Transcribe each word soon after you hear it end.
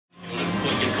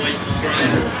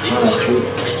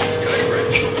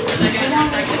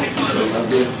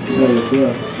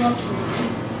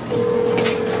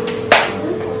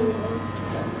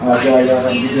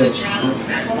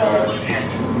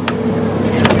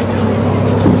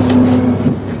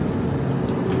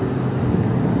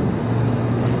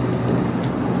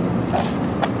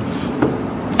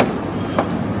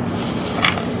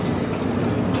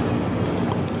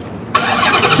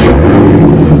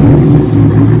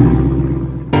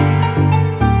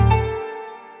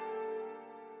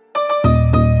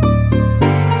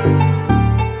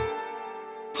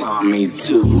Me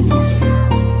too.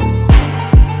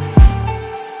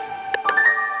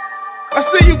 I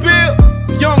see you, Bill.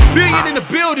 Young Billyon in the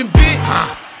building, bitch.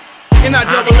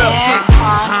 N.I.F.F.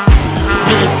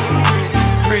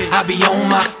 I be on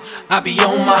my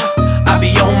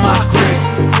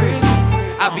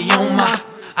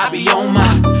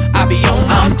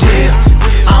I'm jailed,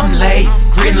 I'm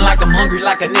laced, gritting like I'm hungry,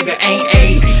 like a nigga ain't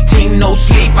ate. Team no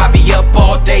sleep, I be up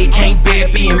all day, can't bear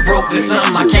being broke. There's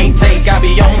something I can't take. I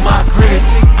be on my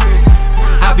Grizzley,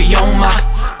 I be on my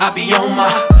Grizzley,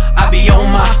 I be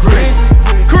on my Grizzley.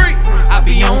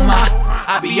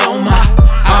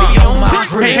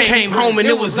 Came home and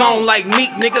it was on like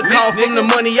meat, nigga. Call from the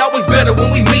money, always better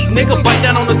when we meet, nigga. Bite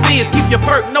down on the biz, keep your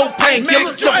perk, no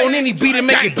painkiller. Jump on any beat and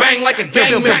make it bang like a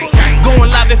gang member.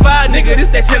 Going live at 5, nigga, this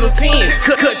that channel 10.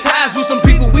 Cut ties with some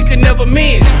people we could never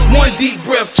mend. 1 deep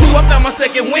breath, 2, I found my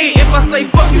second wind. If I say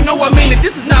fuck, you know I mean it,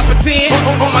 this is not pretend.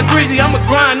 On my Grizzly, I'ma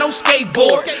grind, no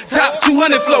skateboard. Top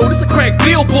 200 flow, this a crack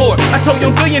billboard. I told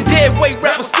Young Billyon dead weight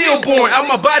rapper stillborn. Out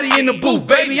my body in the booth,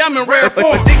 baby, I'm in rare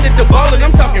form. Addicted to ballin',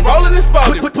 I'm talking rollin' and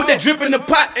spalding. Put that drip in the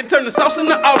pot and turn the sauce in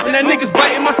the oven. That niggas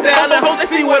biting my style, I hope they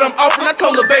see what I'm offering. I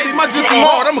told her, baby, my drip too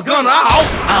hard, I'm a gunner, I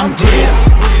offer. I'm jailed,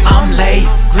 I'm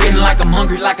laced, gritting like I'm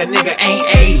hungry, like a nigga ain't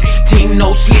ate. Team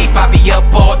no sleep, I be up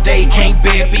all day, can't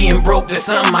bear being broke. There's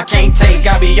something I can't take.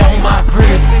 I be on my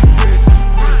Grizzley,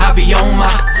 I be on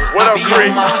my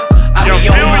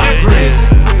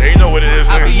Grizzley. They know what it is,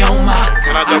 man. I be on my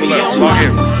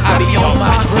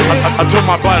I told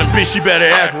my bottom bitch she better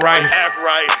act right.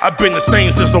 I've been the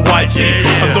same since a white G.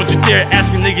 Don't you dare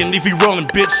ask a nigga if he rollin',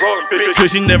 bitch.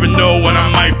 Cause you never know when I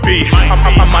might be.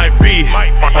 I might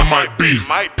be.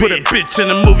 Put a bitch in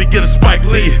a movie, get a Spike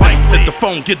Lee. Let the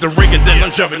phone get the ring and then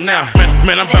I'm jumping now.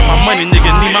 Man, I'm about my money, nigga,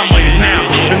 need my money now.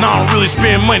 And I don't really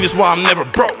spend money, that's why I'm never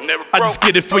broke. I just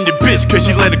get it from your bitch cause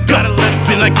she let it go.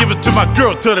 Then I give it to my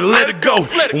girl till they let it go.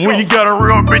 When you got a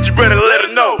real bitch, you better let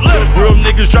her know. Real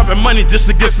niggas dropping money just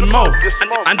to get some more.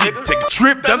 I need to take a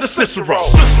trip down to Cicero.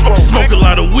 Smoke a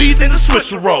lot of weed in the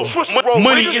Swisher roll.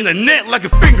 Money in the net like a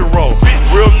finger roll.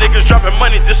 Real niggas dropping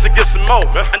money just to get some more.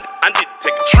 I need to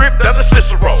take a trip down to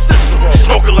Cicero.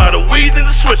 Smoke a lot of weed in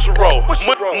the Swisher roll.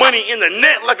 Money in the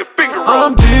net like a finger roll.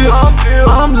 I'm dipped,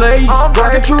 I'm laced,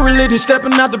 rockin' true religion,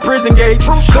 stepping out the prison gate.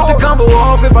 Cut the combo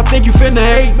off if I think you finna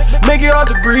hate. Make it hard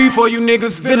to breathe for you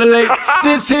niggas ventilate.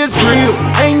 This is real,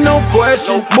 ain't no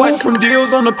question. Move from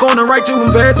deals on the corner right to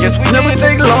investments. Never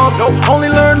take losses, only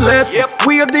learn lessons.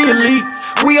 We are the elite,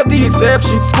 we are the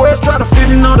exception. Squares try to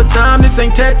fit in all the time, this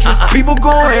ain't Tetris. People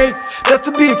gon' hate, that's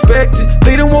to be expected.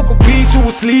 They don't walk a piece who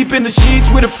was sleep in the sheets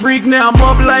with a freak. Now I'm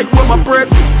up like with my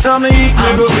breakfast, time to eat,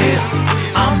 nigga.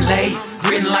 I'm laced,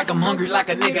 gritting like I'm hungry, like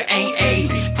a nigga ain't ate.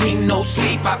 Team no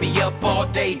sleep, I be up all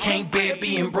day, can't bear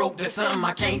being broke. There's something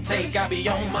I can't take. I be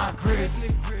on my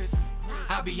Grizzley,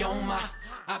 I be on my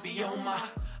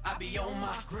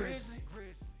Grizzley,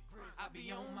 I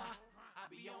be on my